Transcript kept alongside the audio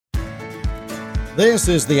This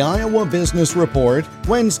is the Iowa Business Report,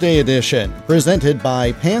 Wednesday edition, presented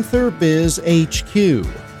by Panther Biz HQ.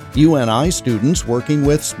 UNI students working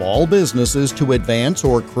with small businesses to advance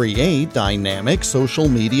or create dynamic social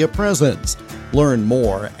media presence. Learn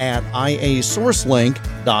more at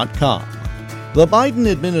iasourcelink.com. The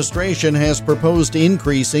Biden administration has proposed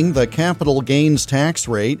increasing the capital gains tax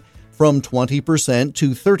rate from 20% to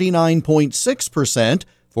 39.6%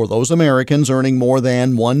 for those Americans earning more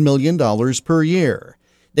than $1 million per year.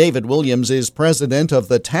 David Williams is president of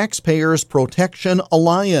the Taxpayers Protection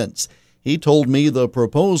Alliance. He told me the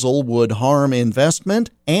proposal would harm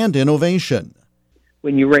investment and innovation.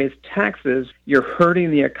 When you raise taxes, you're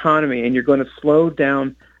hurting the economy and you're going to slow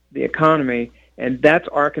down the economy. And that's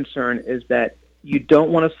our concern, is that you don't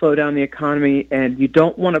want to slow down the economy and you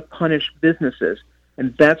don't want to punish businesses.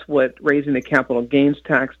 And that's what raising the capital gains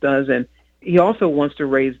tax does. And he also wants to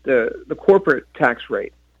raise the corporate tax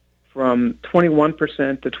rate from 21%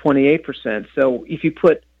 to 28%. So if you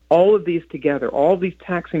put all of these together, all of these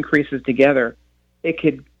tax increases together, it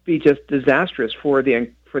could be just disastrous for the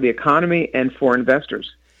economy and for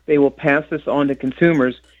investors. They will pass this on to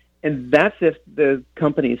consumers, and that's if the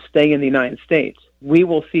companies stay in the United States. We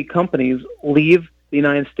will see companies leave the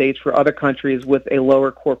United States for other countries with a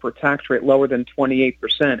lower corporate tax rate, lower than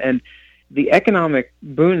 28%. And the economic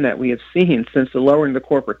boon that we have seen since the lowering the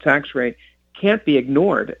corporate tax rate can't be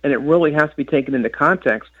ignored, and it really has to be taken into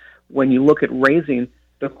context when you look at raising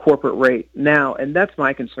the corporate rate now. And that's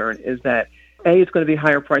my concern, is that, A, it's going to be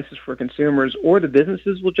higher prices for consumers, or the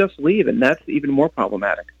businesses will just leave, and that's even more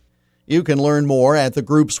problematic. You can learn more at the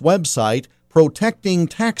group's website,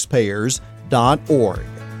 protectingtaxpayers.org.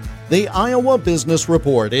 The Iowa Business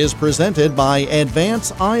Report is presented by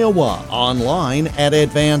Advance Iowa, online at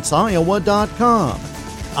advanceiowa.com.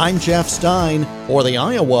 I'm Jeff Stein for the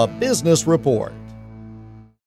Iowa Business Report.